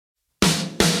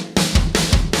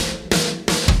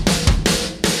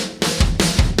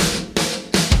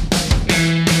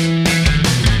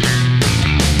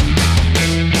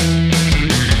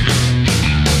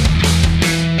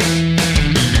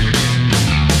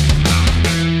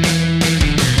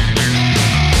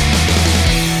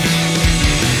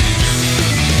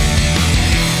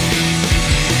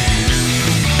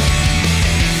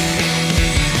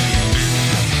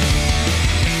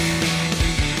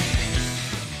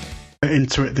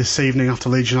Into it this evening after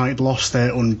Leeds United lost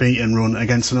their unbeaten run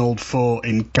against an old foe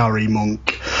in Garry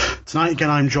Monk. Tonight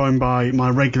again I'm joined by my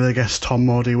regular guest Tom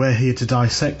Moody. We're here to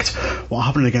dissect what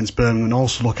happened against Birmingham and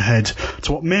also look ahead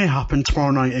to what may happen tomorrow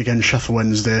night against Sheffield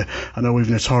Wednesday. I know we've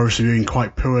notoriously been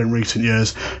quite poor in recent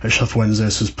years at Sheffield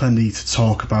Wednesday, so there's plenty to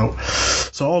talk about.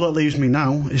 So all that leaves me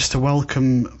now is to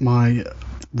welcome my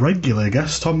regular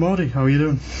guest Tom Moody. How are you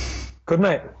doing? Good,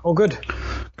 mate. All good.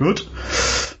 Good.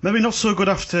 Maybe not so good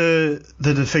after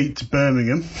the defeat to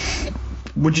Birmingham.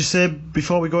 Would you say,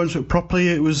 before we go into it properly,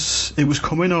 it was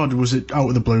coming, or was it out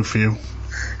of the blue for you?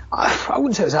 I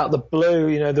wouldn't say it was out of the blue.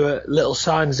 You know, there were little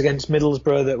signs against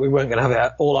Middlesbrough that we weren't going to have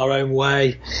it all our own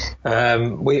way.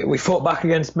 We fought back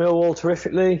against Millwall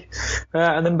terrifically,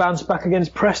 and then bounced back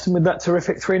against Preston with that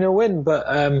terrific 3-0 win. But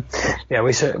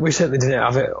we certainly didn't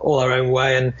have it all our own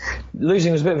way, and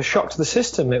losing was a bit of a shock to the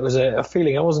system. It was a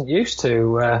feeling I wasn't used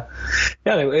to.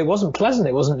 It wasn't pleasant.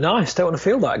 It wasn't nice. Don't want to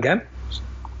feel that again.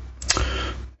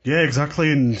 Yeah,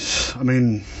 exactly. And I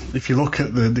mean, if you look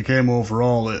at the game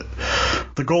overall,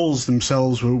 the goals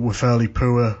themselves were fairly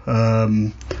poor.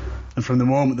 And from the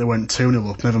moment they went 2-0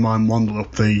 up, never mind 1-0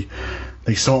 up,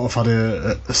 they sort of had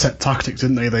a set tactic,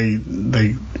 didn't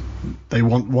they? They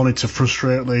wanted to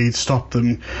frustrate Leeds, stop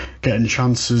them getting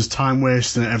chances, time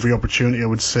wasting at every opportunity, I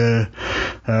would say.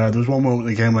 There was one moment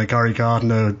in the game where Garry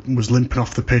was limping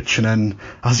off the pitch, and then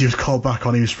as he was called back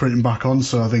on, he was sprinting back on.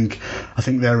 So I think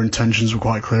their intentions were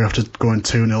quite clear after going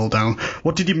 2-0 down.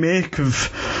 What did you make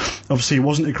of? Obviously, it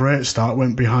wasn't a great start,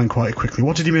 went behind quite quickly.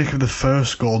 What did you make of the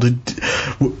first goal?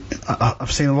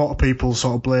 I've seen a lot of people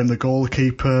sort of blame the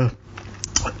goalkeeper.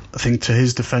 I think to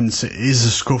his defence it is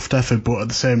a scuffed effort, but at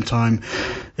the same time,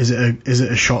 is it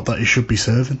a shot that he should be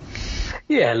serving?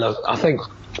 Yeah, look, I think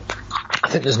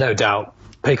there's no doubt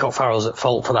Peacock Farrell's at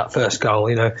fault for that first goal.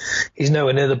 You know, he's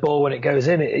nowhere near the ball when it goes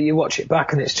in. You watch it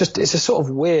back, and it's a sort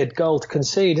of weird goal to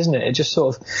concede, isn't it?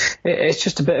 It's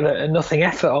just a bit of a nothing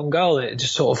effort on goal. It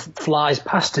just sort of flies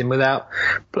past him without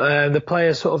the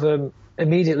player sort of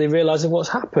immediately realising what's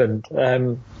happened.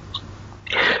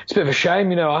 It's a bit of a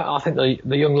shame, you know. I think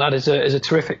the young lad is a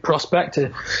terrific prospect,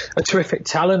 a terrific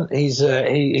talent. He's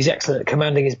excellent at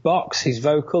commanding his box. He's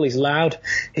vocal. He's loud.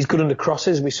 He's good under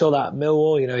crosses. We saw that at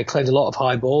Millwall. You know, he claimed a lot of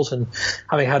high balls, and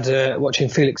having had watching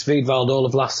Felix Wiedwald all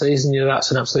of last season, you know,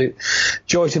 that's an absolute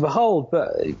joy to behold.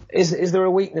 But is there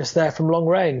a weakness there from long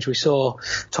range? We saw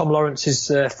Tom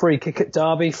Lawrence's free kick at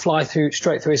Derby fly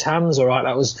straight through his hands. All right,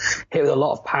 that was hit with a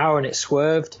lot of power and it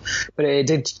swerved, but it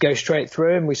did go straight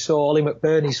through him. We saw Ollie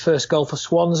McBurney's first goal for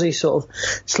Swansea sort of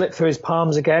slipped through his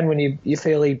palms again when you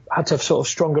feel he had to have sort of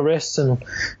stronger wrists and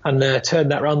turn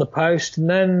that round the post. And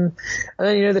then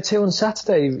you know, the two on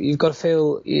Saturday, you've got to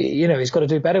feel, you know, he's got to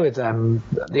do better with them.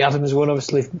 The Adams one,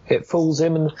 obviously, it fools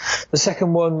him, and the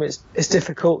second one, it's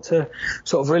difficult to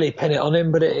sort of really pin it on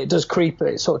him, but it does creep.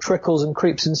 It sort of trickles and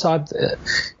creeps inside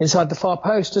the far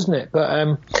post, doesn't it?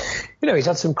 But you know, he's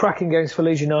had some cracking games for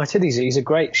Leeds United. He's a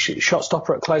great shot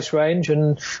stopper at close range,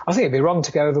 and I think it'd be wrong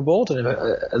to go overboard on him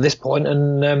at this point.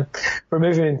 And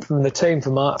removing him from the team, for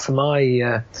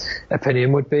my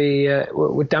opinion,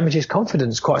 would damage his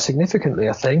confidence quite significantly,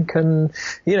 I think. And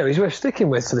you know, he's worth sticking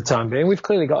with for the time being. We've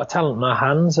clearly got a talent in our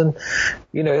hands, and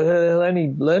you know, he'll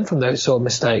only learn from those sort of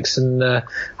mistakes, and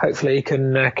hopefully he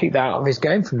can keep that out of his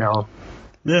game from now on.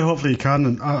 Yeah, hopefully he can.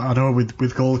 And I know with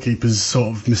goalkeepers,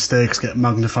 sort of mistakes get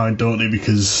magnified, don't they?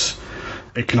 Because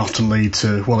it can often lead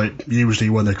to, well, it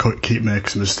usually when they keep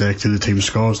making a mistake, the team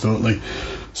scores, don't they?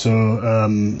 So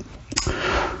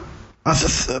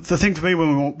the thing for me,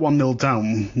 when we went 1-0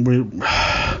 down,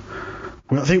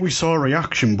 I think we saw a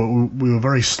reaction, but we were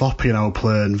very sloppy in our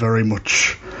play and very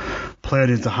much played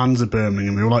into the hands of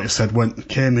Birmingham. We, like I said,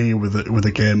 came here with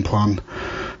a game plan.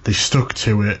 They stuck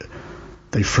to it.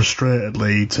 They frustrated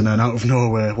Leeds, and then out of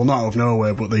nowhere, well, not out of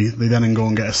nowhere, but they then go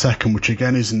and get a second, which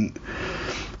again it's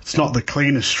not the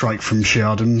cleanest strike from Shea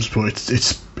Adams, but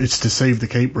it's deceived the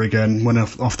keeper again, went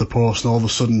off the post, and all of a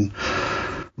sudden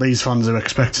Leeds fans are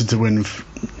expected to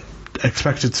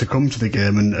come to the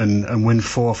game and win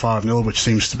 4 or 5-0, which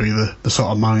seems to be the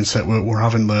sort of mindset we're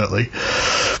having lately.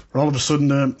 But all of a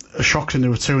sudden, a shock into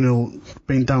a 2-0,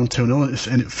 being down 2-0,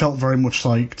 and it felt very much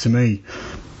like, to me,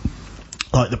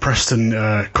 like the Preston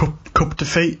cup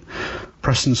defeat.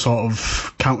 Preston sort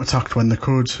of counter-attacked when they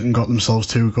could and got themselves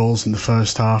 2 goals in the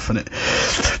first half, and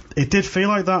it did feel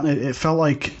like that. And it felt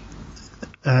like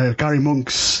Garry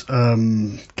Monk's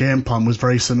game plan was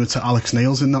very similar to Alex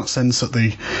Neil's in that sense, that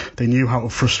they knew how to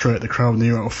frustrate the crowd,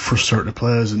 knew how to frustrate the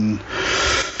players, and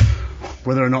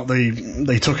whether or not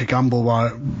they took a gamble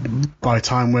by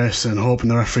time wasting and hoping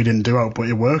the referee didn't do out, but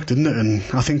it worked, didn't it? And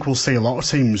I think we'll see a lot of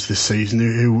teams this season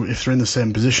who if they're in the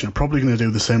same position, are probably going to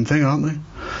do the same thing, aren't they?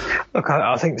 Look,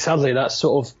 I think sadly that's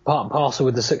sort of part and parcel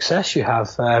with the success you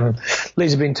have.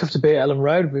 Leeds have been tough to beat at Ellen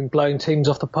Road, have been blowing teams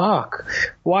off the park.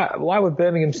 Why would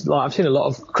Birmingham, I've seen a lot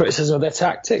of criticism of their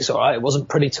tactics, all right, it wasn't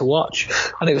pretty to watch,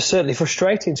 and it was certainly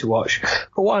frustrating to watch.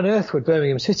 But why on earth would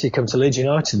Birmingham City come to Leeds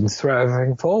United and throw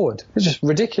everything forward? It's just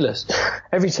ridiculous.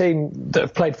 Every team that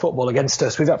have played football against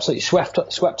us, we've absolutely swept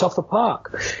off the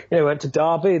park. We went to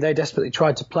Derby, they desperately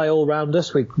tried to play all round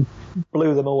us, we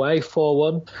blew them away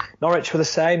 4-1. Norwich were the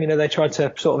same, they tried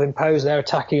to sort of impose their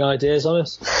attacking ideas on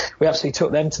us. We absolutely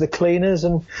took them to the cleaners,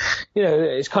 and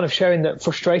it's kind of showing that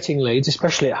frustrating Leeds,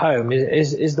 especially at home,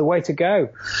 is the way to go.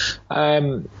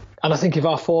 And I think if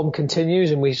our form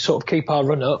continues and we sort of keep our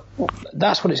run up,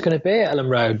 that's what it's going to be at Ellen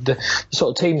Road. The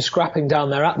sort of teams scrapping down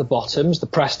there at the bottoms, the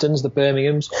Prestons, the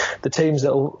Birminghams, the teams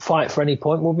that will fight for any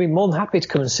point will be more than happy to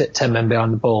come and sit 10 men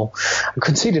behind the ball. And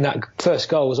conceding that first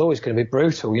goal was always going to be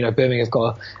brutal. Birmingham have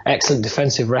got an excellent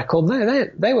defensive record.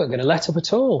 They weren't going to let up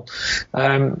at all.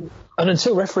 And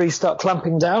until referees start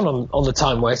clamping down on the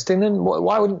time wasting, then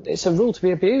why wouldn't? It's a rule to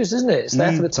be abused, isn't it? It's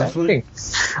there for the taking.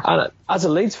 And as a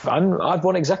Leeds fan, I'd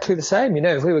want exactly the same.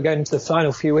 If we were going into the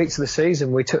final few weeks of the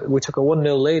season, we took a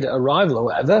 1-0 lead at a rival or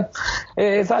whatever.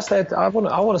 If that's there, I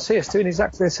want to see us doing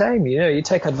exactly the same. You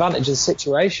take advantage of the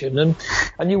situation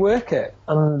and you work it.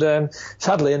 And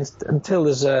sadly, until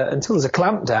there's a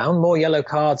clamp down, more yellow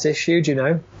cards issued,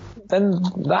 then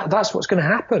that's what's going to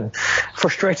happen.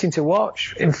 Frustrating to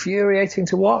watch, infuriating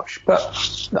to watch, but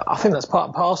I think that's part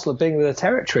and parcel of being with the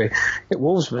territory.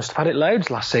 Wolves must have had it loads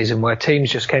last season where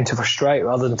teams just came to frustrate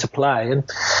rather than to play, and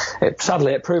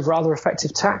sadly it proved rather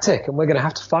effective tactic, and we're going to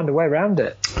have to find a way around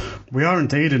it. We are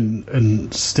indeed,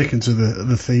 and sticking to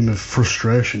the theme of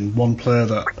frustration, one player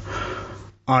that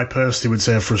I personally would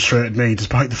say frustrated me,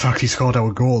 despite the fact he scored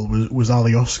our goal, was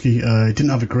Alioski. He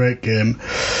didn't have a great game.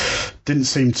 Didn't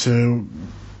seem to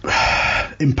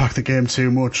impact the game too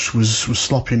much, was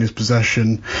sloppy in his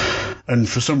possession, and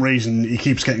for some reason he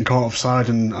keeps getting caught offside,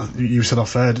 and you said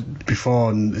off air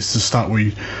before, and it's the stat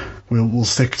we'll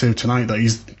stick to tonight, that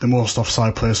he's the most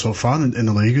offside player so far in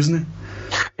the league, isn't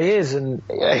he? He is, and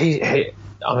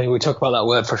we talk about that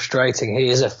word frustrating. He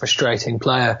is a frustrating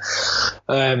player.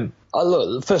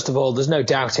 Look, first of all, there's no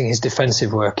doubting his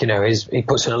defensive work. He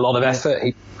puts in a lot of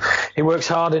effort. He works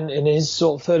hard in his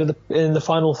sort of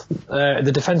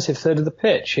the defensive third of the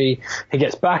pitch. He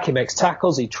gets back, he makes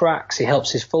tackles, he tracks, he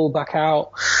helps his fullback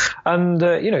out, and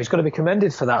he's got to be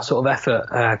commended for that sort of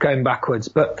effort going backwards.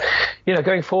 But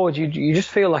going forward, you just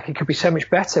feel like he could be so much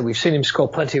better. We've seen him score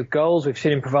plenty of goals. We've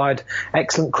seen him provide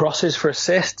excellent crosses for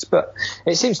assists. But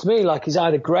it seems to me like he's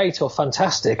either great or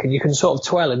fantastic, and you can sort of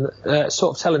tell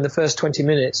in the first 20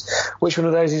 minutes which one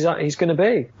of those he's going to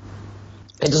be.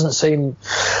 It doesn't seem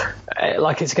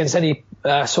like it's against any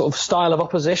sort of style of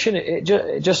opposition. It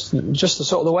just the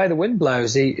sort of the way the wind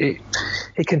blows. He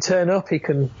can turn up. He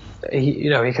can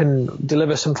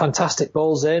deliver some fantastic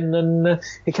balls in, and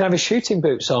he can have his shooting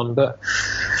boots on. But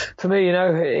for me,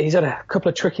 he's had a couple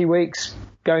of tricky weeks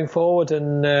going forward,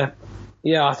 and I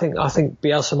think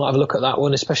Bielsa might have a look at that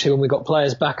one, especially when we got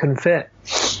players back and fit.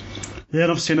 Yeah,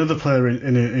 and obviously another player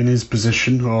in his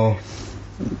position or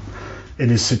in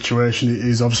his situation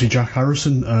is obviously Jack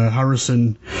Harrison.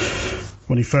 Harrison,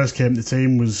 when he first came to the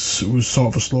team, was sort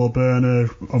of a slow burner.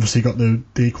 Obviously got the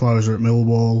equaliser at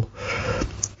Millwall,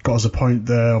 got us a point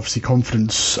there. Obviously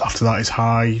confidence after that is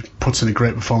high, puts in a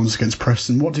great performance against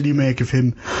Preston. What did you make of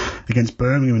him against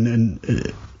Birmingham,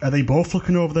 and are they both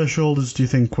looking over their shoulders, do you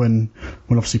think, when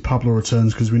obviously Pablo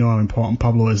returns? Because we know how important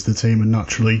Pablo is to the team, and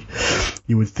naturally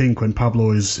you would think when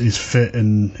Pablo is fit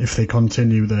and if they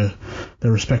continue their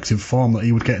respective form that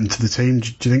he would get into the team.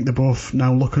 Do you think they're both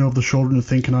now looking over the shoulder and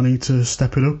thinking, I need to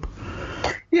step it up?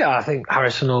 Yeah, I think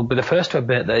Harrison will be the first to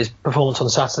admit that his performance on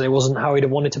Saturday wasn't how he'd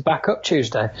have wanted to back up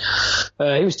Tuesday.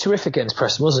 He was terrific against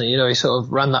Preston, wasn't he? He sort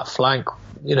of ran that flank,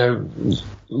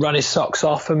 ran his socks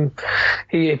off, and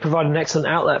he provided an excellent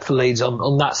outlet for Leeds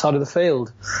on that side of the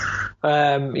field.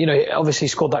 Obviously he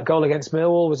scored that goal against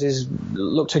Millwall,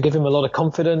 looked to give him a lot of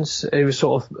confidence. He was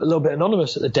sort of a little bit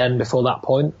anonymous at the Den before that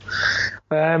point.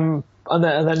 And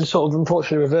then sort of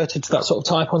unfortunately reverted to that sort of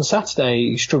type on Saturday.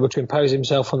 He struggled to impose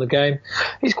himself on the game.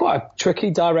 He's quite a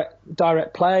tricky,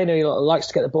 direct player. He likes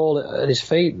to get the ball at his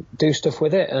feet, do stuff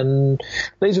with it, and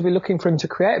Leeds will be looking for him to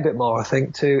create a bit more, I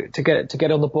think, to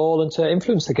get on the ball and to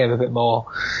influence the game a bit more.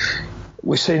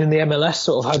 we've seen in the MLS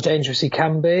sort of how dangerous he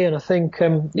can be, and I think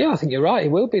you're right. He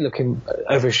will be looking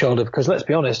over his shoulder because, let's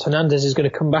be honest, Hernandez is going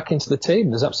to come back into the team.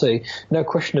 There's absolutely no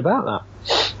question about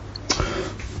that.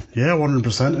 Yeah,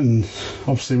 100%. And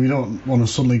obviously, we don't want to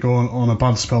suddenly go on a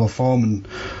bad spell of form. And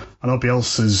I know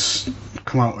Bielsa's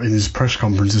come out in his press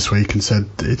conference this week and said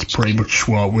it's pretty much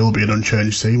what will be an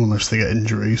unchanged team unless they get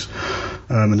injuries.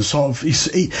 And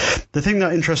the thing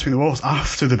that interested me the most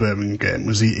after the Birmingham game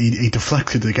was he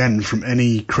deflected again from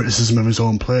any criticism of his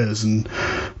own players and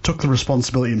took the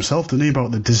responsibility himself, didn't he,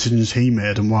 about the decisions he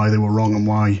made and why they were wrong and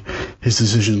why his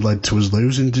decision led to us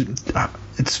losing.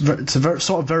 It's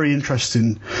a very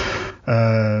interesting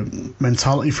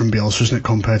mentality from Bielsa, isn't it,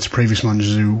 compared to previous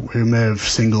managers who may have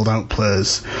singled out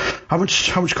players. How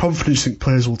much confidence do you think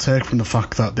players will take from the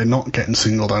fact that they're not getting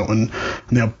singled out and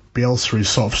Bielsa is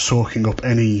sort of soaking up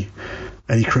any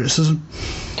criticism?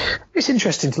 It's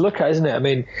interesting to look at, isn't it? I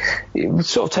mean, you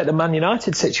sort of take the Man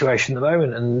United situation at the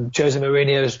moment, and Jose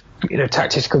Mourinho's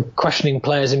tactical questioning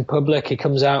players in public. He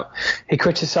comes out, he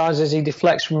criticises, he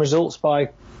deflects from results by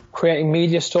creating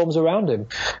media storms around him.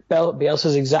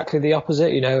 Bielsa's exactly the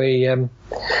opposite. He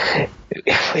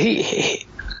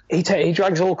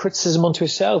drags all criticism onto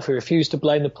himself. He refused to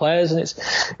blame the players, and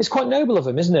it's quite noble of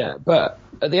him, isn't it? But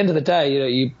at the end of the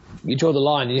day, you draw the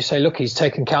line and you say, look, he's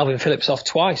taken Calvin Phillips off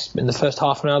twice in the first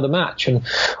half an hour of the match, and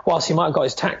whilst he might have got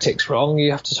his tactics wrong,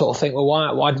 you have to sort of think, well,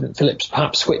 why didn't Phillips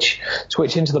perhaps switch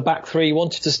into the back three he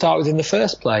wanted to start with in the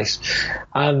first place?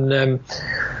 And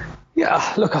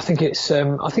yeah, look, I think it's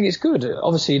good.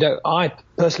 Obviously, I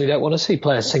personally don't want to see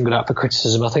players singled out for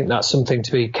criticism. I think that's something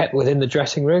to be kept within the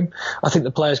dressing room. I think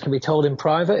the players can be told in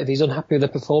private if he's unhappy with their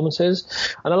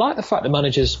performances. And I like the fact the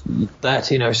manager's there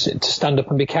to stand up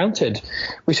and be counted.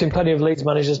 We've seen plenty of Leeds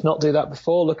managers not do that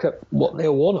before. Look at what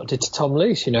Neil Warnock did to Tom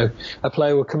Lees. A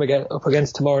player will come up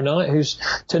against tomorrow night who's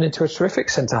turned into a terrific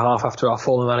centre half after our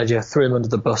former manager threw him under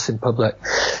the bus in public.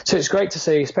 So it's great to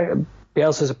see,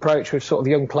 Bielsa's approach with sort of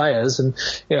young players, and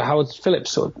Howard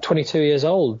Phillips, sort of 22 years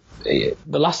old. The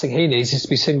last thing he needs is to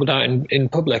be singled out in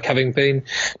public, having been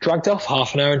dragged off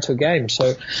half an hour into a game.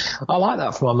 So I like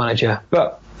that from our manager.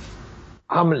 But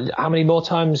how many more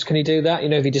times can he do that?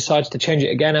 If he decides to change it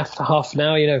again after half an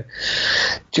hour, do you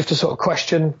have to sort of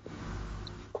question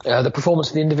the performance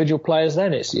of the individual players?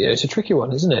 Then it's a tricky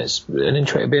one, isn't it?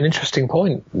 It'd be an interesting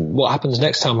point. What happens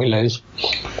next time we lose?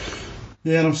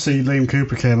 Yeah, and obviously Liam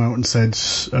Cooper came out and said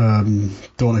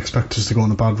don't expect us to go on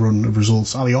a bad run of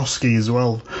results. Alioski as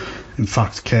well, in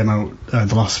fact, came out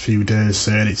the last few days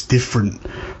saying it's different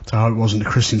to how it was under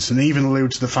Christensen. Even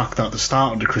allude to the fact that the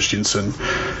start under Christensen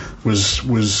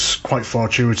was quite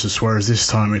fortuitous, whereas this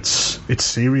time it's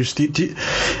serious.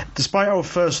 Despite our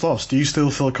first loss, do you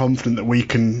still feel confident that we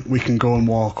can go and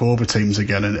walk over teams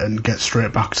again and get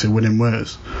straight back to winning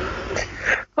ways?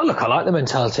 Well, look, I like the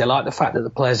mentality. I like the fact that the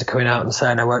players are coming out and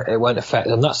saying it won't affect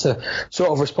them. That's the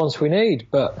sort of response we need.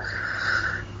 But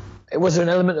was there an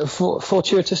element of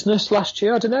fortuitousness last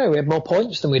year? I don't know. We had more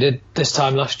points than we did this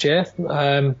time last year.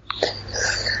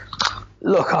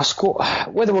 Look, our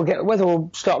squad, whether we'll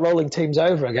start rolling teams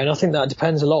over again, I think that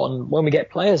depends a lot on when we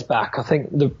get players back. I think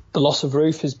the loss of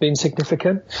Roof has been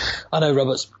significant. I know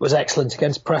Roberts was excellent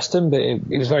against Preston, but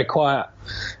he was very quiet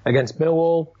against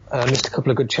Millwall. Missed a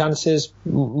couple of good chances.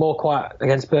 More quiet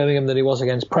against Birmingham than he was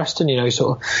against Preston. He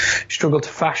sort of struggled to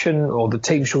fashion, or the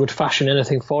team struggled to fashion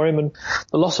anything for him. And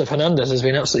the loss of Hernandez has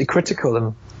been absolutely critical.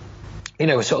 And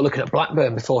we're sort of looking at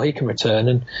Blackburn before he can return.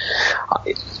 And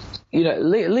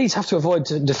Leeds have to avoid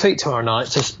defeat tomorrow night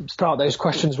to start those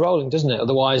questions rolling, doesn't it?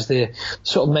 Otherwise, the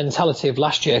sort of mentality of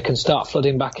last year can start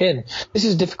flooding back in. This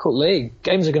is a difficult league.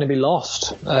 Games are going to be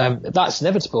lost. That's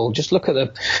inevitable. Just look at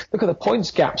the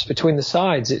points gaps between the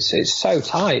sides. It's so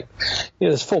tight.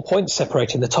 There's 4 points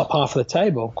separating the top half of the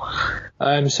table.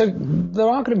 So there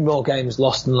are going to be more games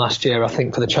lost than last year, I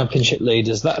think, for the Championship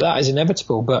leaders. That is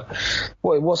inevitable. But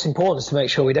what's important is to make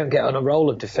sure we don't get on a roll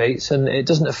of defeats and it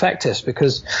doesn't affect us,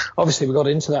 because obviously we got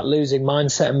into that losing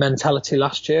mindset and mentality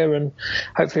last year, and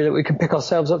hopefully that we can pick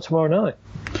ourselves up tomorrow night.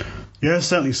 Yeah,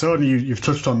 certainly so. And you've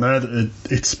touched on there that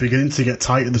it's beginning to get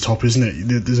tight at the top, isn't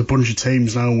it? There's a bunch of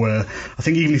teams now where I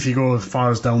think even if you go as far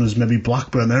as down as maybe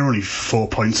Blackburn, they're only 4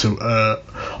 points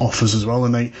off us as well,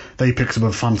 and they picked up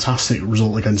a fantastic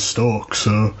result against Stoke.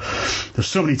 So there's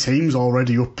so many teams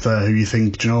already up there who you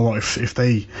think, do you know what, if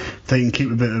they can keep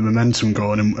a bit of momentum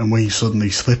going and we suddenly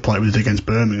slip like we did against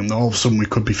Birmingham, then all of a sudden we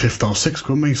could be 5th or 6th,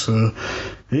 couldn't we? So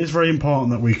it is very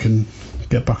important that we can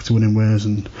get back to winning ways.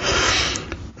 And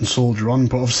soldier on.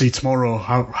 But obviously tomorrow,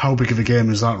 how big of a game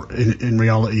is that in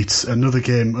reality? It's another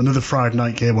Friday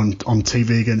night game on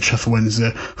TV against Sheffield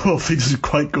Wednesday. Hopefully it doesn't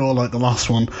quite go like the last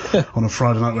one on a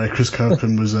Friday night where Chris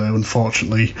Kirkland was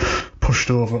unfortunately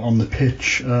pushed over on the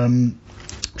pitch.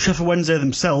 Sheffield Wednesday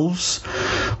themselves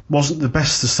wasn't the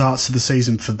best of starts to the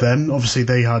season for them. Obviously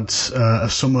they had a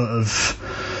summer of,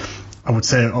 I would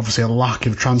say, obviously a lack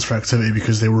of transfer activity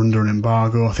because they were under an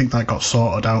embargo. I think that got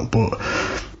sorted out, but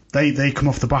they come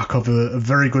off the back of a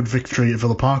very good victory at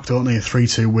Villa Park, don't they? A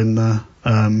 3-2 win there.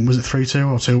 Was it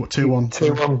 3-2 or 2-1?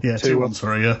 2-1. Yeah, 2-1,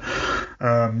 sorry,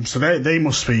 yeah. So they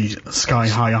must be sky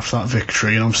high after that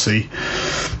victory, and obviously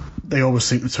they always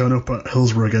seem to turn up at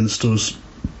Hillsborough against us.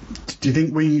 Do you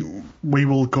think we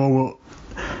will go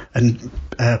and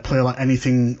play like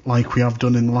anything like we have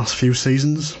done in the last few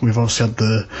seasons? We've obviously had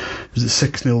the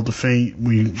 6-0 defeat.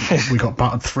 We got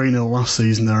battered 3-0 last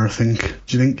season there, I think.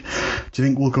 Do you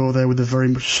think we'll go there with a very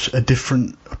much a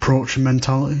different approach and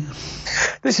mentality?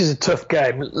 This is a tough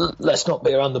game. Let's not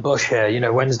be around the bush here. You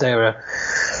know, Wednesday are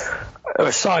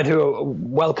a side who are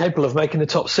well capable of making the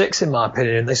top six, in my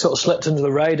opinion. They sort of slipped under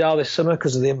the radar this summer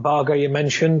because of the embargo you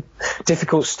mentioned.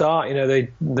 Difficult start. You know,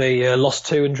 they lost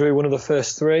 2 and drew one of the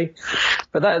first 3.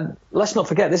 But let's not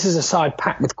forget, this is a side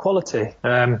packed with quality.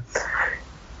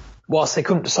 Whilst they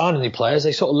couldn't sign any players,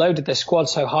 they sort of loaded their squad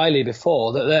so highly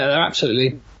before that they're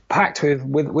absolutely packed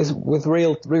with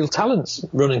real talents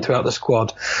running throughout the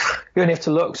squad. You only have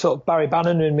to look sort of Barry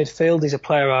Bannon in midfield. He's a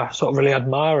player I sort of really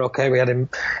admire. Okay, we had him,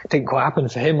 didn't quite happen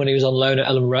for him when he was on loan at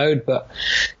Ellen Road, but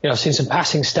you know, I've seen some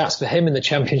passing stats for him in the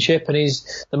Championship, and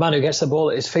he's the man who gets the ball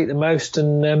at his feet the most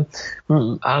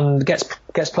and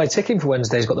gets play ticking for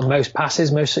Wednesday. He's got the most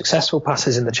passes, most successful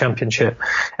passes in the Championship.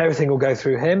 Everything will go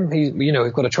through him.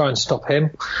 We've got to try and stop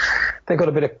him. They've got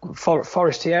a bit of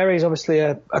Forestieri. He's obviously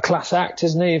a class act,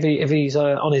 isn't he? If he's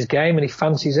on his game and he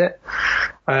fancies it.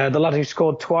 The lad who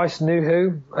scored twice,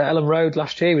 Nuhu, at Ellen Road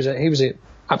last year, he was an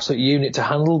absolute unit to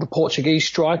handle. The Portuguese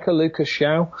striker, Lucas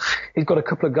Schau, he's got a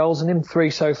couple of goals in him,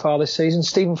 3 so far this season.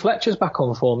 Stephen Fletcher's back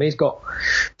on form. He's got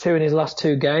 2 in his last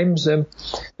 2 games.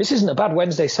 This isn't a bad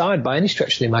Wednesday side by any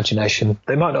stretch of the imagination.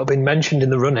 They might not have been mentioned in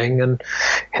the running, and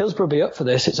Hillsborough will be up for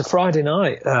this. It's a Friday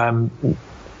night.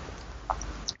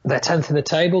 They're 10th in the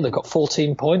table. They've got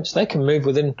 14 points. They can move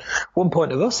within 1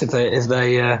 point of us if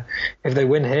they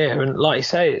win here. And like you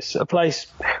say, it's a place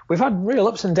we've had real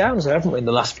ups and downs there, haven't we, in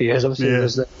the last few years?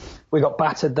 Obviously, we got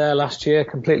battered there last year,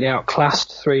 completely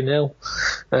outclassed 3-0.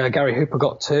 Garry Hooper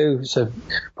got 2, so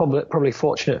probably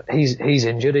fortunate he's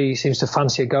injured. He seems to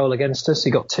fancy a goal against us.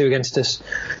 He got 2 against us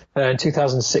in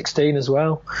 2016 as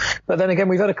well. But then again,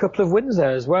 we've had a couple of wins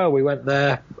there as well. We went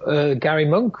there, Gary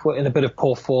Monk in a bit of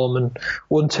poor form and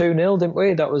won 2-0, didn't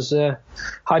we? That was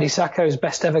Heidi Sacco's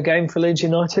best ever game for Leeds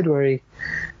United, where he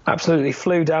absolutely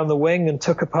flew down the wing and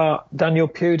took apart Daniel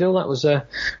Pudil.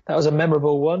 That was a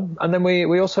memorable one. And then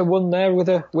we also won there with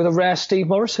a rare Steve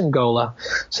Morrison goal, I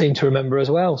seem to remember as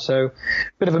well. So a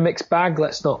bit of a mixed bag.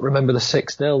 Let's not remember the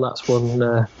 6-0. That's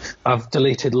one I've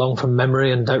deleted long from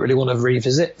memory and don't really want to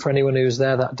revisit for anyone who was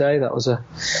there that day. That was a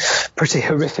pretty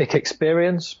horrific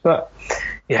experience. But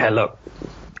yeah, look,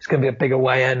 it's going to be a big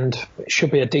away end. It should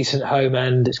be a decent home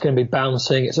end. It's going to be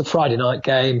bouncing. It's a Friday night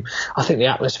game. I think the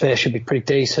atmosphere should be pretty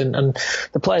decent. And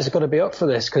the players have got to be up for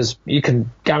this because you can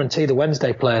guarantee the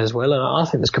Wednesday players will. And I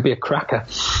think this could be a cracker.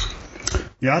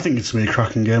 Yeah, I think it's going to be a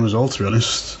cracking game as well, to be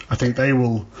honest. I think they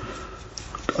will,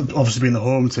 obviously being the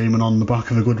home team and on the back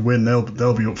of a good win,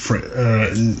 they'll be up for it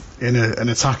in an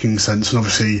attacking sense. And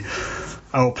obviously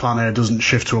our plan A doesn't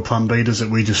shift to a plan B, does it?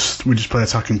 We just play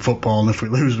attacking football, and if we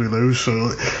lose, we lose.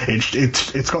 So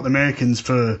it's got the makings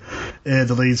for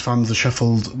the Leeds fans, the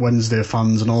Sheffield Wednesday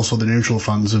fans, and also the neutral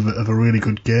fans of a really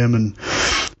good game. And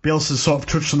Bielsa sort of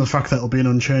touched on the fact that it'll be an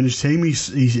unchanged team.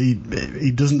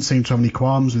 He doesn't seem to have any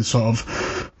qualms with sort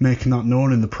of making that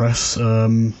known in the press.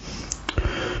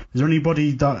 Is there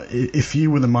anybody that, if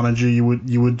you were the manager, you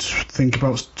would think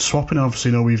about swapping?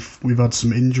 Obviously, you know, we've had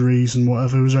some injuries and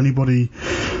whatever. Is there anybody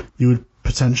you would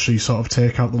potentially sort of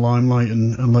take out the limelight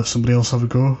and let somebody else have a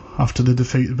go after the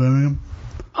defeat of Birmingham?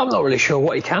 I'm not really sure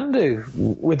what he can do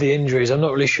with the injuries. I'm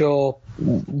not really sure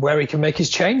where he can make his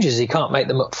changes. He can't make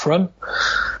them up front.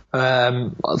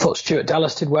 I thought Stuart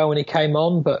Dallas did well when he came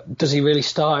on, but does he really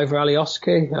start over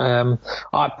Alioski?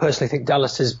 I personally think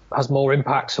Dallas has more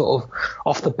impact sort of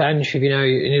off the bench. If you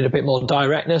need a bit more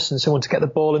directness and someone to get the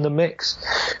ball in the mix.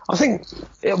 I think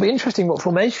it'll be interesting what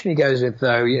formation he goes with,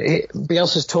 though.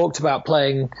 Bielsa's talked about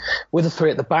playing with a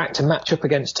 3 at the back to match up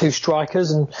against 2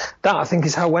 strikers, and that I think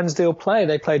is how Wednesday will play.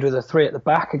 They played with a 3 at the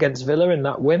back against Villa in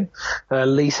that win,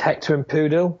 Lees, Hector and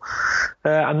Pudil,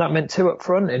 and that meant 2 up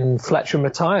front in Fletcher and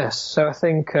Matthias. So I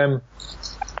think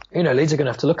Leeds are going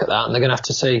to have to look at that, and they're going to have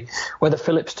to see whether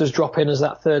Phillips does drop in as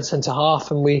that third centre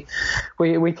half, and we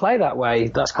play that way.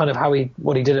 That's kind of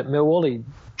what he did at Millwall. He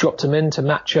dropped him in to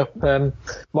match up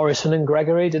Morrison and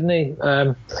Gregory, didn't he?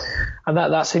 And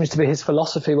that seems to be his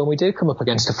philosophy when we do come up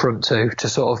against a front 2, to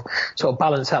sort of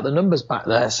balance out the numbers back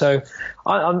there. So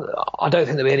I don't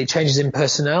think there'll be any changes in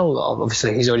personnel.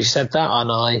 Obviously, he's already said that,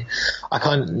 and I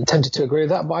kind of tended to agree with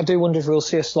that. But I do wonder if we'll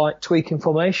see a slight tweak in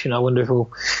formation. I wonder if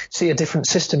we'll see a different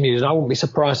system used. I wouldn't be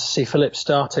surprised to see Phillips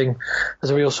starting as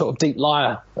a real sort of deep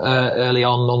liar early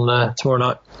on tomorrow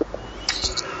night.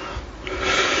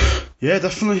 Yeah,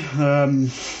 definitely.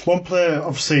 One player,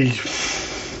 obviously,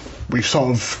 we've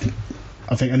sort of,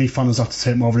 I think any fan has had to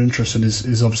take more of an interest in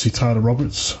is obviously Tyler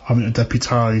Roberts, having to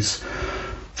deputise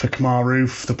for Kemar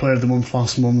Roof, the player of the month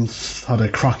last month, had a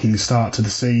cracking start to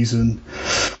the season.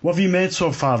 What have you made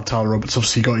so far of Tyler Roberts?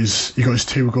 Obviously, he got his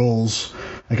 2 goals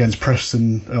against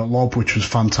Preston at Lob, which was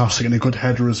fantastic, and a good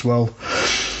header as well.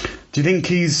 Do you think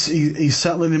he's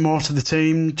settling in more to the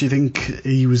team? Do you think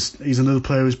he's another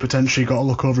player who's potentially got a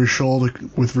look over his shoulder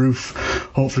with Roof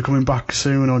hopefully coming back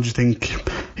soon, or do you think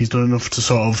he's done enough to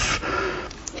sort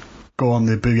of go on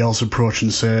the Bielsa approach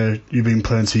and say you've been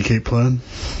playing so you keep playing?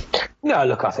 No,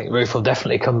 look, I think Roof will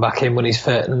definitely come back in when he's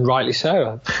fit, and rightly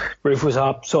so. Roof was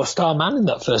our sort of star man in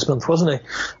that first month, wasn't he?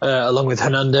 Along with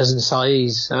Hernandez and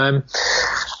Saiz.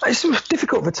 It's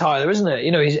difficult for Tyler, isn't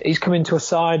it? He's come into a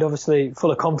side obviously full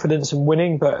of confidence and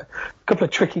winning, but a couple of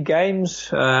tricky games.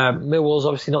 Millwall's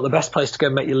obviously not the best place to go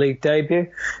and make your league debut.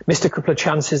 Missed a couple of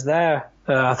chances there.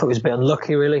 I thought he was a bit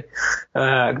unlucky, really.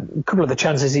 A couple of the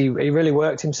chances he really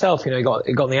worked himself. He got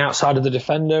on the outside of the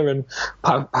defender and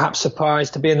perhaps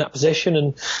surprised to be in that position,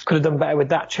 and could have done better with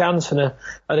that chance. And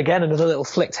again, another little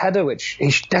flicked header, which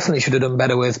he definitely should have done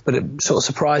better with, but it sort of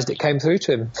surprised it came through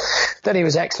to him. Then he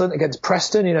was excellent against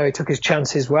Preston. He took his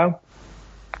chances well.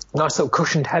 Nice little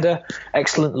cushioned header,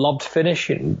 excellent lobbed finish,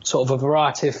 and sort of a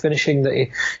variety of finishing that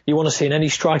you want to see in any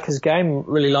striker's game,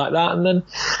 really like that. And then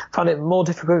found it more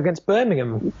difficult against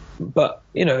Birmingham. But,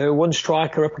 one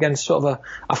striker up against sort of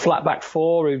a flat back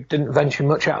 4 who didn't venture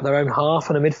much out of their own half,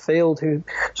 and a midfield who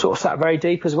sort of sat very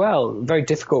deep as well. Very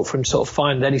difficult for him to sort of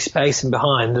find any space in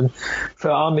behind, and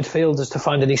for our midfielders to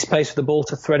find any space for the ball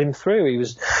to thread him through. He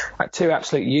was at 2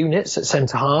 absolute units at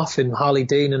centre half in Harley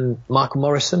Dean and Michael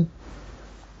Morrison.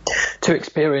 2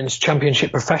 experienced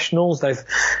championship professionals. They've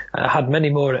had many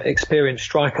more experienced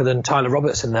striker than Tyler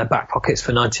Roberts in their back pockets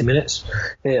for 90 minutes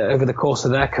over the course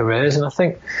of their careers. And I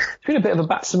think it's been a bit of a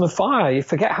baptism of fire. You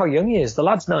forget how young he is. The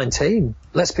lad's 19.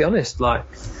 Let's be honest.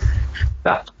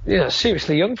 That,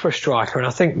 seriously young for a striker. And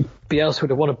I think Bielsa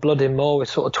would have wanted to blood him more with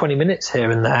sort of 20 minutes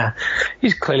here and there.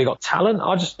 He's clearly got talent.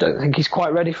 I just don't think he's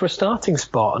quite ready for a starting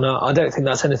spot. And I don't think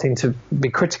that's anything to be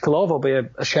critical of or be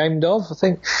ashamed of. I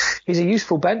think he's a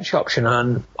useful bench option.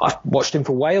 And I watched him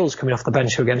for Wales coming off the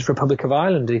bench against Republic of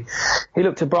Ireland. He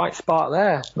looked a bright spark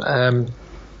there.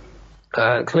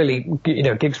 Clearly,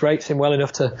 Giggs rates him well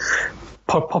enough to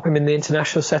pop him in the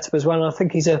international setup as well, and I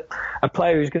think he's a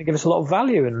player who's going to give us a lot of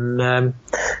value. And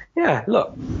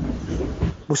look,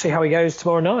 we'll see how he goes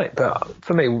tomorrow night, but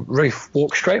for me, Roof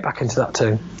walks straight back into that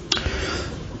too.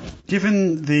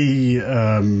 Given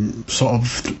the sort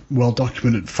of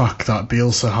well-documented fact that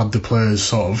Bielsa had the players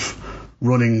sort of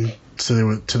running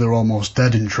to they're almost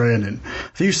dead in training,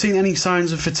 have you seen any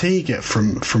signs of fatigue yet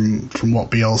from what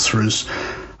Bielsa is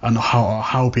and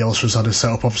how Bielsa has had a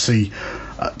setup? Obviously,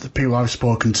 the people I've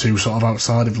spoken to sort of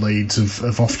outside of Leeds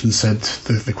have often said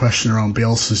the question around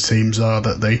Bielsa's teams are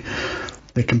that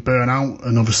they can burn out,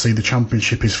 and obviously the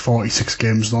Championship is 46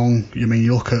 games long. You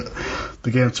look at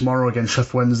the game tomorrow against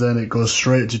Sheffield Wednesday and it goes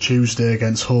straight to Tuesday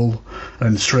against Hull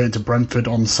and straight into Brentford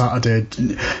on Saturday.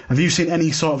 Have you seen any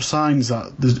sort of signs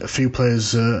that a few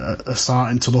players are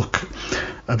starting to look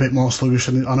a bit more sluggish?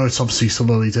 I know it's obviously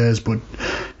still early days, but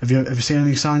have you seen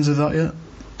any signs of that yet?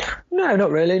 No,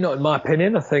 not really. Not in my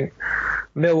opinion. I think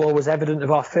Millwall was evident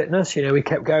of our fitness. We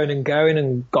kept going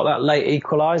and got that late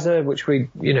equaliser, which we,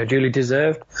 duly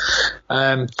deserved.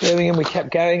 Birmingham, we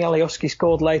kept going. Alioski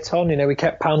scored late on. We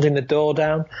kept pounding the door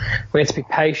down. We had to be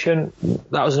patient.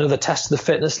 That was another test of the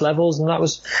fitness levels, and that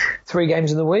was 3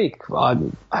 games in the week. I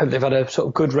hope they've had a sort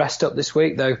of good rest up this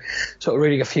week, though. Sort of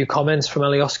reading a few comments from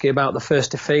Alioski about the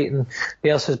first defeat, and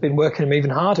Bielsa has been working them even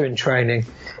harder in training.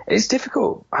 It's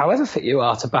difficult, however fit you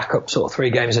are, to back up sort of 3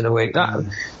 games in a week.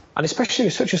 And especially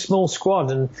with such a small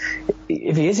squad, and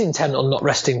if he is intent on not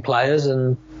resting players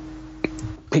and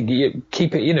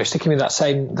keep it, sticking with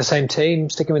the same team,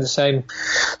 sticking with the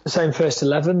same first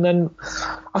 11, then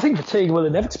I think fatigue will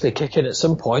inevitably kick in at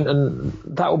some point, and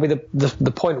that will be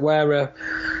the point where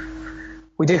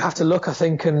we do have to look, I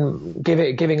think, and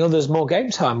giving others more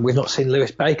game time. We've not seen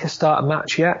Lewis Baker start a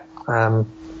match yet.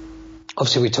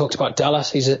 Obviously, we talked about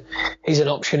Dallas. He's an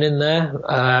option in there.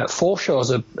 Forshaw's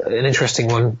an interesting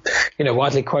one.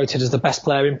 Widely quoted as the best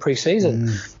player in pre-season.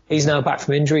 He's now back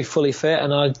from injury, fully fit,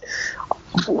 and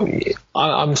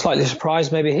I'm slightly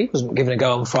surprised maybe he wasn't given a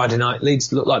go on Friday night.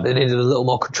 Leeds looked like they needed a little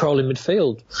more control in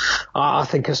midfield. I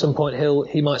think at some point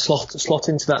he might slot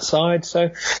into that side. So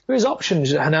there is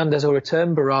options. Hernandez will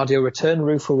return, Berardi will return,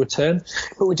 Roof will return.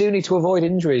 But we do need to avoid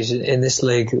injuries in this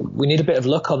league. We need a bit of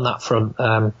luck on that front.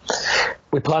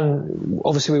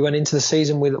 Obviously we went into the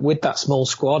season with that small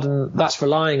squad, and that's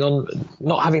relying on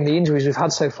not having the injuries we've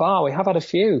had so far. We have had a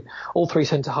few. All 3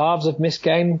 centre-halves have missed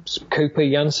games. Cooper,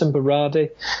 Janssen,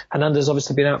 Berardi. Hernandez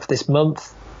obviously been out for this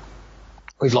month.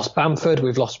 We've lost Bamford,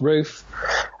 we've lost Roof.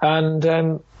 And,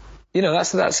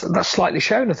 that's slightly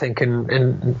shown, I think,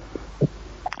 in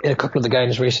a couple of the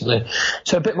games recently.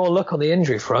 So a bit more luck on the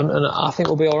injury front, and I think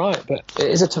we'll be all right. But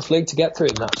it is a tough league to get through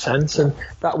in that sense, and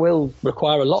that will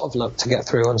require a lot of luck to get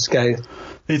through unscathed.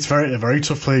 It's a very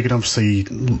tough league, and obviously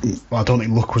I don't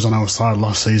think luck was on our side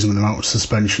last season with the amount of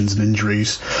suspensions and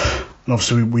injuries. And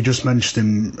obviously we just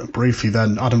mentioned him briefly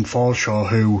then, Adam Forshaw,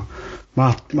 who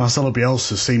Marcelo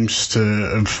Bielsa seems to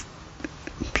have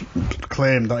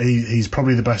claimed that he's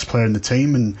probably the best player in the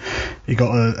team, and he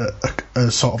got a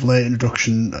sort of late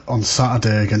introduction on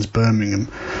Saturday against Birmingham.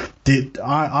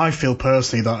 I feel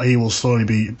personally that he will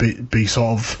slowly be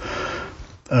sort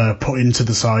of put into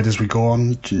the side as we go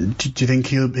on. Do you think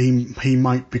he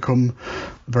might become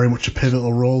very much a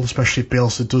pivotal role, especially if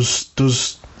Bielsa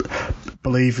does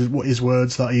believe his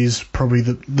words that he's probably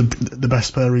the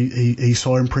best player he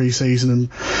saw in pre-season, and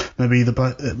maybe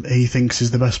he thinks is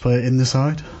the best player in the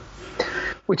side?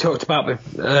 We talked about,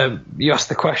 you asked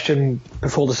the question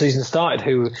before the season started,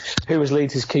 who was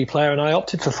Leeds' key player, and I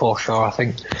opted for Forshaw. I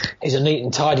think he's a neat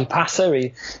and tidy passer.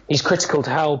 He's critical to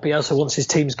how Bielsa wants his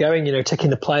teams going,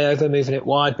 taking the play over, moving it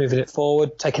wide, moving it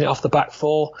forward, taking it off the back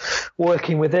 4,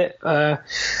 working with it.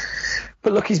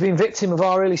 But look, he's been victim of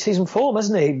our early season form,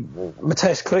 hasn't he?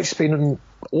 Mateusz Klich's been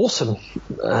awesome,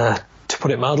 to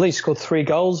put it mildly. He's scored 3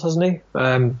 goals, hasn't he?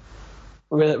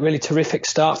 Really terrific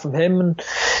start from him. And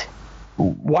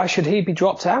why should he be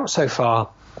dropped out so far?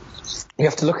 You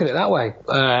have to look at it that way.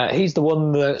 He's the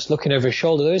one that's looking over his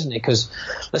shoulder, though, isn't he? Because,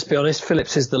 let's be honest,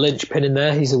 Phillips is the linchpin in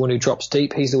there. He's the one who drops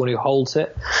deep. He's the one who holds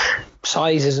it.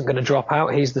 Size isn't going to drop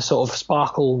out. He's the sort of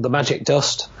sparkle, the magic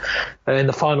dust in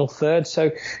the final third. So,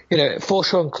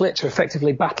 Forshaw and Klich are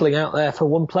effectively battling out there for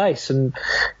one place, and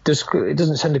it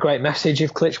doesn't send a great message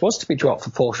if Klich was to be dropped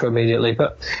for Forshaw immediately.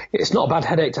 But it's not a bad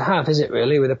headache to have, is it,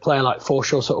 really, with a player like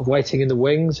Forshaw sort of waiting in the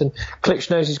wings, and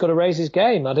Klich knows he's got to raise his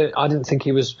game. I didn't think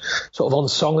he was sort of on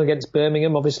song against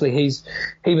Birmingham. Obviously,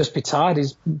 he must be tired.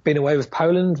 He's been away with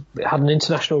Poland, had an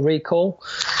international recall,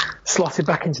 slotted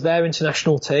back into their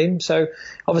international team. So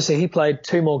obviously he played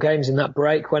 2 more games in that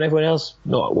break when everyone else,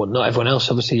 not everyone else,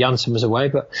 obviously Janssen was away,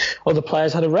 but other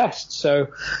players had a rest. So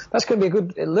that's going to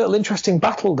be a little interesting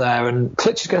battle there, and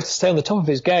Klich is going to have to stay on the top of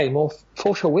his game, or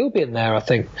Forshaw will be in there. I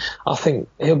think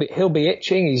he'll be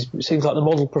itching. He seems like the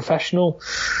model professional.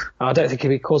 I don't think he'll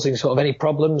be causing sort of any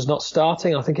problems not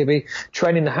starting. I think he'll be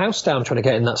training the house down trying to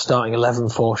get in that starting 11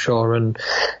 Forshaw, and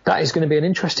that is going to be an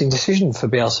interesting decision for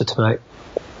Bielsa to make.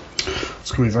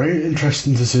 It's going to be a very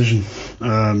interesting decision.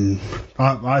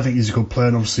 I think he's a good player,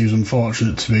 and obviously he was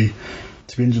unfortunate to be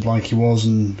injured like he was.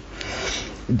 And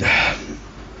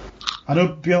I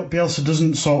know Bielsa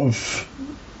doesn't sort of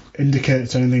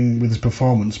indicate anything with his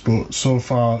performance, but so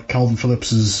far Calvin Phillips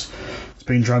has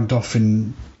been dragged off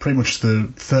in pretty much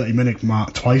the 30-minute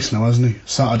mark twice now, hasn't he?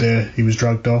 Saturday he was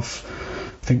dragged off.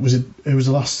 I think it was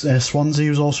the last Swansea. He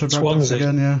was also dragged off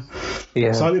again.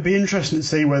 Yeah. So it'd be interesting to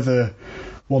see whether,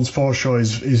 once Forshaw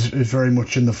is very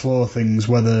much in the flow of things,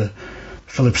 whether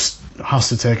Phillips has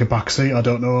to take a back seat. I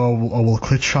don't know, or will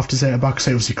Klich have to take a back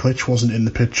seat? Obviously Klich wasn't in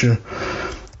the picture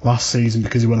last season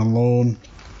because he went on loan.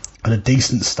 Had a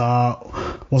decent start,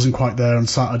 wasn't quite there on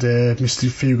Saturday, missed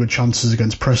a few good chances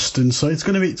against Preston. So it's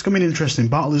going to be an interesting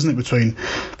battle, isn't it, between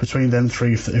them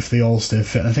three if they all stay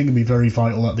fit. And I think it'll be very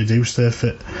vital that they do stay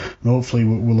fit, and hopefully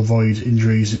we'll avoid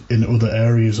injuries in other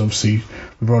areas. Obviously,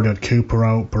 we've already had Cooper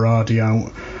out, Berardi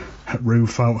out,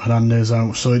 Roof out, Hernandez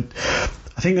out. So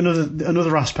I think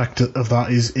another aspect of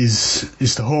that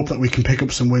is to hope that we can pick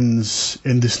up some wins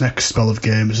in this next spell of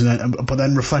games, but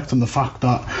then reflect on the fact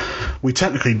that we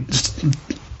technically just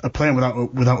are playing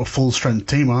without a full strength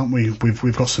team, aren't we?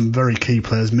 We've got some very key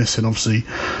players missing. Obviously,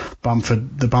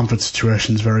 the Bamford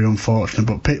situation is very unfortunate,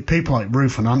 but people like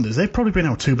Roof and Anders, they've probably been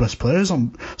our two best players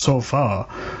so far.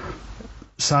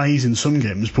 Sai's in some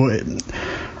games, but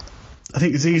I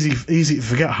think it's easy to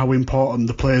forget how important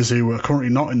the players who are currently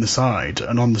not in the side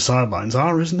and on the sidelines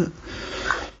are, isn't it?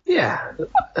 Yeah,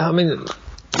 I mean,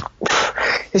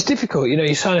 it's difficult.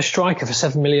 You sign a striker for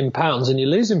 £7 million and you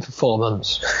lose him for 4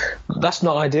 months. That's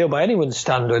not ideal by anyone's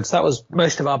standards. That was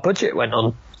most of our budget went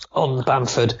on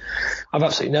Bamford. I've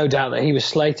absolutely no doubt that he was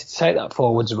slated to take that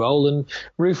forwards role, and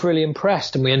Roof really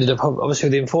impressed, and we ended up obviously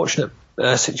with the unfortunate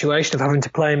situation of having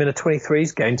to play him in a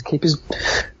 23s game to keep his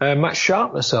match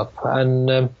sharpness up.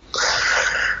 And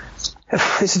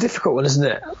it's a difficult one, isn't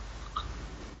it?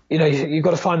 You've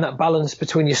got to find that balance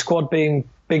between your squad being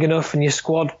big enough and your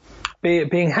squad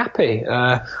being happy.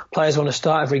 Players want to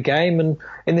start every game, and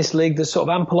in this league there's sort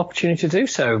of ample opportunity to do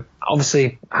so.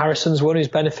 Obviously, Harrison's one who's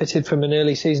benefited from an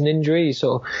early season injury. He's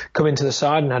sort of come into the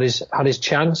side and had his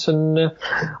chance. And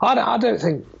I don't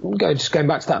think, just going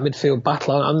back to that midfield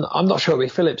battle, I'm not sure it'll be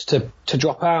Phillips to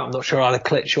drop out. I'm not sure either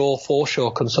Klitsch or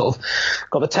Forshaw can sort of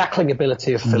got the tackling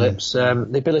ability of Phillips,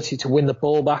 the ability to win the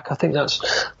ball back. I think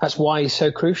that's why he's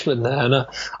so crucial in there. And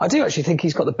I do actually think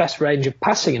he's got the best range of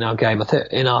passing in our game.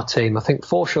 In our team, I think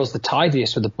Forshaw's the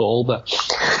tidiest with the ball, but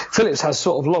Phillips has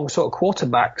sort of long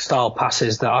quarterback style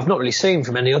passes that I've not really seen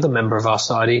from any other member of our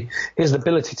side. He has the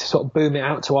ability to sort of boom it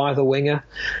out to either winger,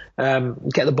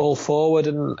 get the ball forward,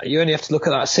 and you only have to look at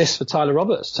that assist for Tyler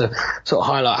Roberts to sort of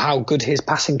highlight how good his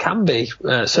passing can be,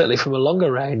 certainly from a longer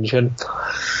range. And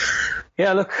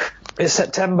yeah, look, it's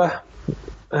September.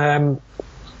 We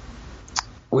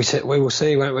will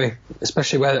see, won't we?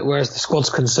 Especially whereas the squad's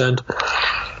concerned.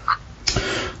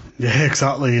 Yeah,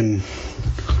 exactly. And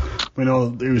we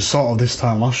know it was sort of this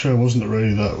time last year, wasn't it,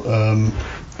 really, that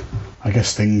I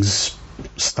guess things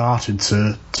started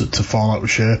to fall out of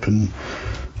shape, and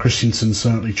Christensen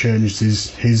certainly changed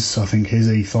his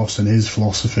ethos and his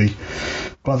philosophy.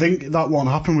 But I think that won't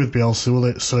happen with Bielsa, will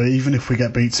it? So even if we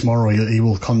get beat tomorrow, he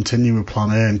will continue with Plan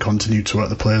A and continue to work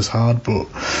the players hard. But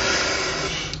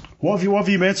what have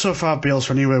you made so far,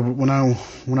 Bielsa? Anyway, we're now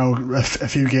a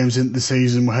few games into the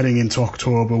season. We're heading into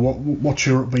October. What's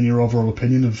been your overall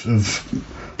opinion of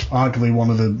arguably one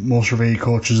of the most revered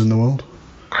coaches in the world?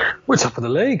 We're top of the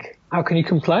league. How can you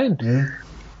complain? Yeah.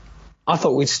 I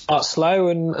thought we'd start slow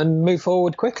and move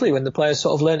forward quickly when the players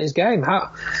sort of learnt his game.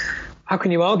 How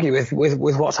can you argue with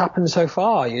what's happened so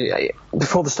far?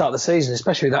 Before the start of the season,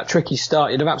 especially with that tricky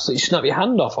start, you'd have absolutely snapped your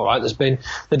hand off. All right, there's been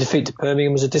the defeat to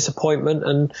Birmingham was a disappointment,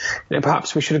 and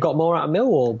perhaps we should have got more out of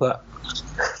Millwall. But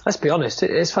let's be honest,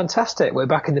 it's fantastic. We're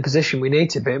back in the position we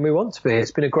need to be and we want to be.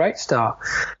 It's been a great start.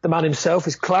 The man himself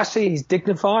is classy, he's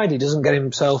dignified, he doesn't get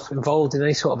himself involved in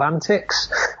any sort of antics.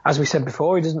 As we said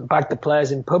before, he doesn't bag the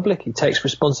players in public, he takes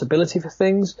responsibility for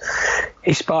things.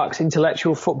 He sparks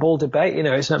intellectual football debate.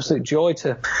 It's an absolute joy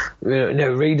to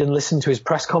read and listen to his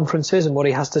press conferences and what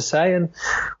he has to say. And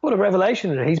what a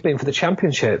revelation he's been for the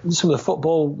Championship. Some of the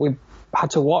football we've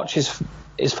had to watch is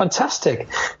fantastic.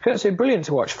 It's absolutely brilliant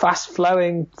to watch. Fast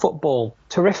flowing football,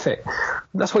 terrific.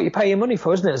 That's what you pay your money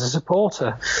for, isn't it, as a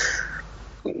supporter?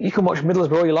 You can watch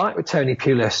Middlesbrough all you like with Tony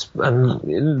Pulis,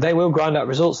 and they will grind out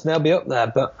results and they'll be up there.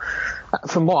 But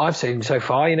from what I've seen so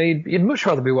far, you'd much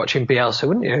rather be watching Bielsa,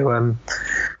 wouldn't you?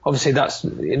 Obviously, that's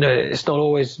it's not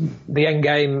always the end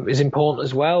game is important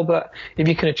as well. But if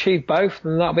you can achieve both,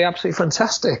 then that'll be absolutely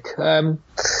fantastic. Yeah,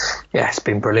 it's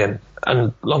been brilliant.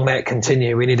 And long may it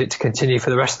continue. We need it to continue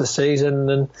for the rest of the season,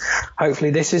 and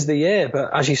hopefully this is the year.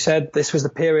 But as you said, this was the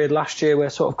period last year where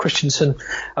sort of Christensen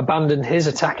abandoned his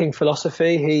attacking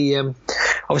philosophy. He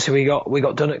obviously we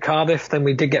got done at Cardiff, then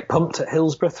we did get pumped at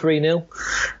Hillsborough 3-0,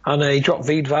 and he dropped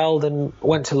Wiedwald and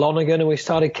went to Lonergan, and we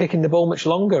started kicking the ball much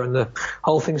longer, and the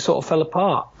whole thing sort of fell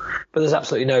apart. But there's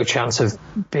absolutely no chance of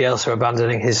Bielsa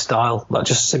abandoning his style. That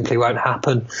just simply won't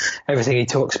happen. Everything he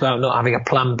talks about, not having a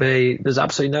plan B, A, there's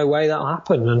absolutely no way that'll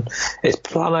happen, and it's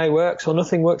plan A works or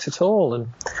nothing works at all, and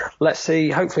let's see,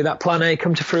 hopefully that plan A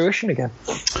come to fruition again.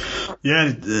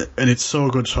 Yeah, and it's so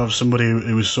good to have somebody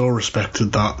who is so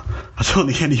respected that I don't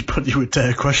think anybody would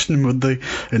dare question him, would they,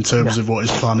 in terms of what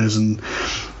his plan is. And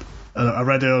I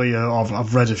read earlier,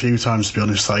 I've read a few times to be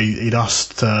honest, that he'd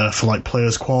asked for like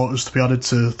players' quarters to be added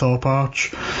to Thorpe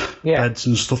Arch, beds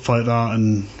and stuff like that,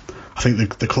 and I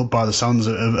think the club, by the sounds,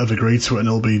 have agreed to it, and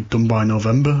it'll be done by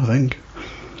November, I think.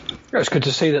 It's good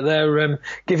to see that they're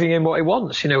giving him what he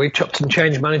wants. We've chopped and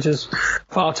changed managers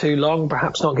far too long,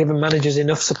 perhaps not given managers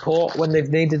enough support when they've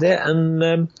needed it,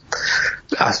 and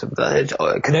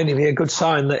it can only be a good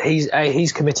sign that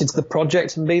he's committed to the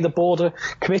project, and B, the board are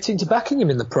committing to backing him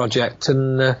in the project,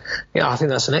 and I think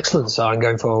that's an excellent sign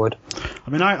going forward. I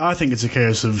mean, I think it's a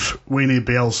case of we need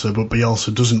Bielsa, but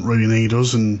Bielsa doesn't really need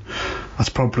us, and that's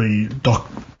probably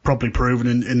proven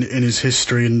in his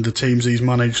history and the teams he's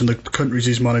managed and the countries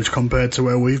he's managed compared to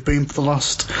where we've been for the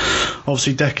last,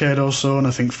 obviously, decade or so. And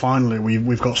I think finally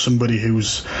we've got somebody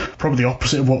who's probably the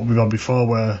opposite of what we've had before,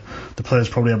 where the players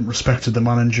probably haven't respected the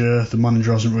manager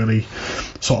hasn't really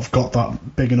sort of got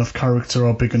that big enough character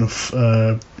or big enough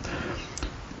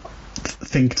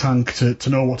think tank to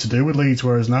know what to do with Leeds,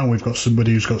 whereas now we've got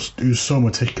somebody who's so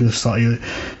meticulous that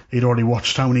he'd already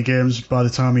watched how many games by the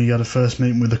time he had a first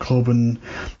meeting with the club, and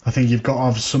I think you've got to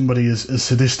have somebody as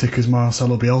sadistic as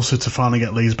Marcelo Bielsa to finally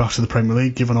get Leeds back to the Premier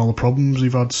League, given all the problems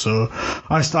we've had. So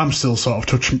I'm still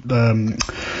sort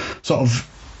of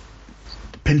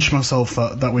pinch myself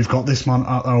that we've got this man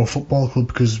at our football club,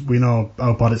 because we know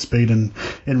how bad it's been, and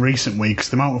in recent weeks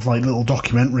the amount of like little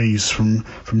documentaries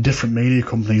from different media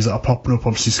companies that are popping up.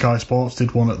 Obviously Sky Sports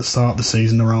did one at the start of the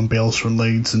season around Bielsa and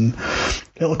Leeds, and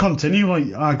it'll continue.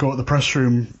 Like, I go to the press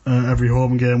room every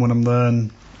home game when I'm there,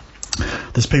 and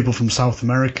there's people from South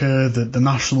America. The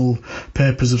national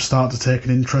papers have started to take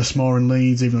an interest more in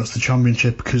Leeds, even though it's the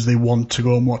Championship, because they want to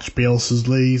go and watch Bielsa's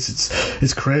Leeds.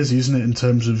 It's crazy, isn't it, in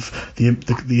terms of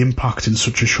the impact in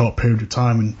such a short period of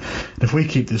time. And if we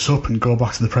keep this up and go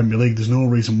back to the Premier League, there's no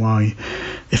reason why,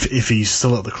 if he's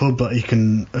still at the club, that he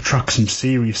can attract some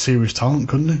serious talent,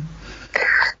 couldn't he?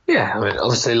 Yeah, I mean,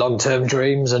 obviously long-term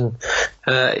dreams, and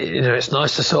it's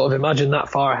nice to sort of imagine that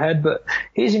far ahead, but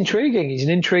he's intriguing. He's an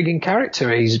intriguing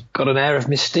character. He's got an air of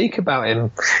mystique about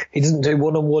him. He doesn't do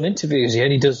one-on-one interviews. He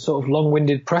only does sort of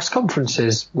long-winded press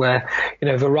conferences where,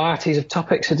 varieties of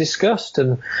topics are discussed,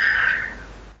 and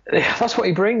that's what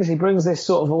he brings. He brings this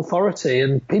sort of authority,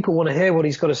 and people want to hear what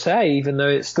he's got to say, even though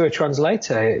it's through a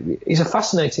translator. He's a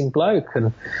fascinating bloke,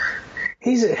 and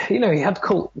he had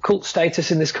cult status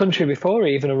in this country before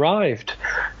he even arrived.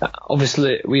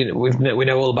 Obviously, we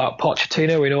know all about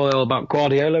Pochettino, we know all about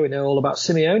Guardiola, we know all about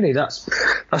Simeone.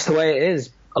 That's the way it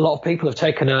is. A lot of people have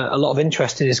taken a lot of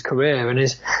interest in his career and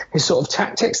his sort of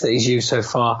tactics that he's used so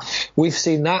far. We've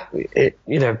seen that.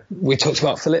 We talked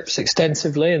about Phillips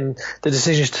extensively and the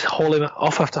decisions to haul him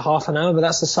off after half an hour, but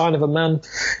that's the sign of a man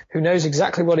who knows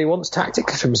exactly what he wants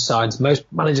tactically from his sides. Most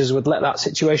managers would let that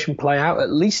situation play out at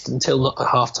least until not at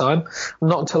half time,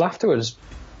 not until afterwards.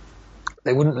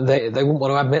 They wouldn't want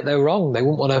to admit they were wrong. They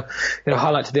wouldn't want to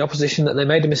highlight to the opposition that they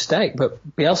made a mistake. But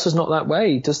Bielsa's not that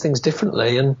way. He does things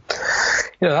differently, and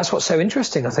that's what's so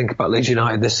interesting, I think, about Leeds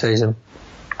United this season.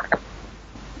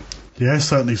 Yeah,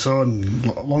 certainly so, and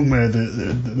long may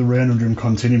the reign under him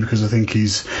continue, because I think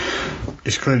he's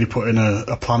clearly putting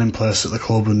a plan in place at the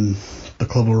club, and the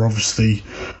club are obviously,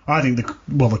 I think the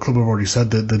club have already said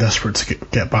that they're desperate to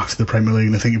get back to the Premier League,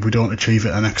 and I think if we don't achieve it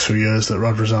in the next few years, that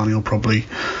Radrizzani will probably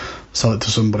sell it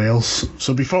to somebody else.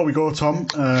 So before we go, Tom,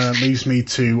 leaves me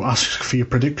to ask for your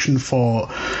prediction for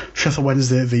Sheffield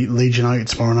Wednesday v Leeds United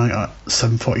tomorrow night at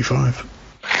 7:45.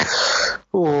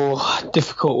 Oh,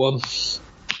 difficult one.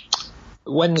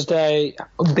 Wednesday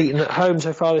unbeaten at home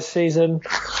so far this season,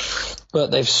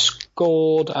 but they've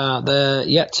scored. They're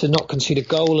yet to not concede a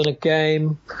goal in a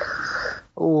game.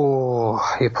 Oh,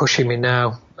 you're pushing me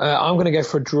now. I'm going to go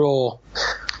for a draw.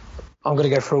 I'm going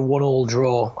to go for a 1-1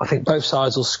 draw. I think both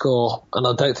sides will score, and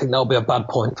I don't think that'll be a bad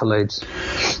point for Leeds.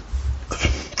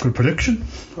 Good prediction.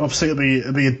 Obviously,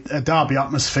 it'll be a derby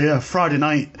atmosphere. Friday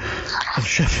night of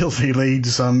Sheffield v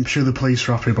Leeds. I'm sure the police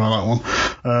are happy about that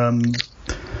one.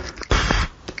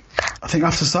 I think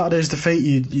after Saturday's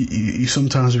defeat, you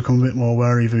sometimes become a bit more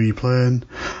wary of who you're playing.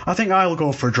 I think I'll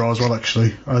go for a draw as well.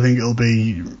 Actually, I think it'll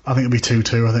be 2-2. I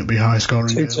think it'll be high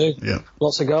scoring. 2-2. Yeah.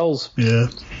 Lots of goals. Yeah.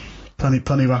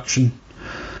 Plenty of action.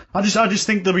 I just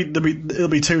think it'll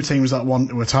be two teams that want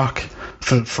to attack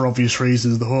for obvious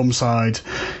reasons. The home side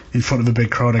in front of a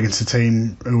big crowd against a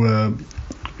team who are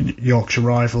Yorkshire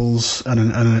rivals, and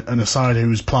a side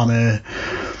whose plan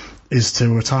A is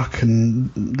to attack, and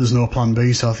there's no plan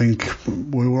B. So I think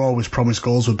we were always promised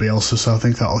goals with Bielsa, so I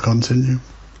think that'll continue.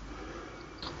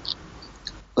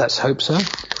 Let's hope so.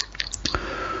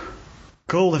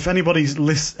 Cool. If any of the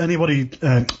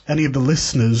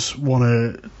listeners want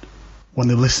to, when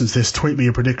they listen to this, tweet me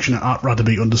a prediction at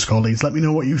 @Radabeat_Leeds. Let me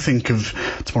know what you think of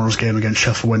tomorrow's game against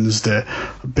Sheffield Wednesday.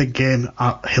 A big game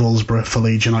at Hillsborough for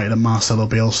Leeds United and Marcelo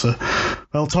Bielsa.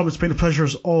 Well, Tom, it's been a pleasure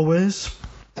as always.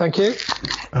 Thank you.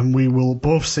 And we will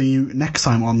both see you next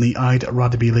time on the I'd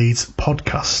Rather Be Leeds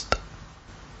podcast.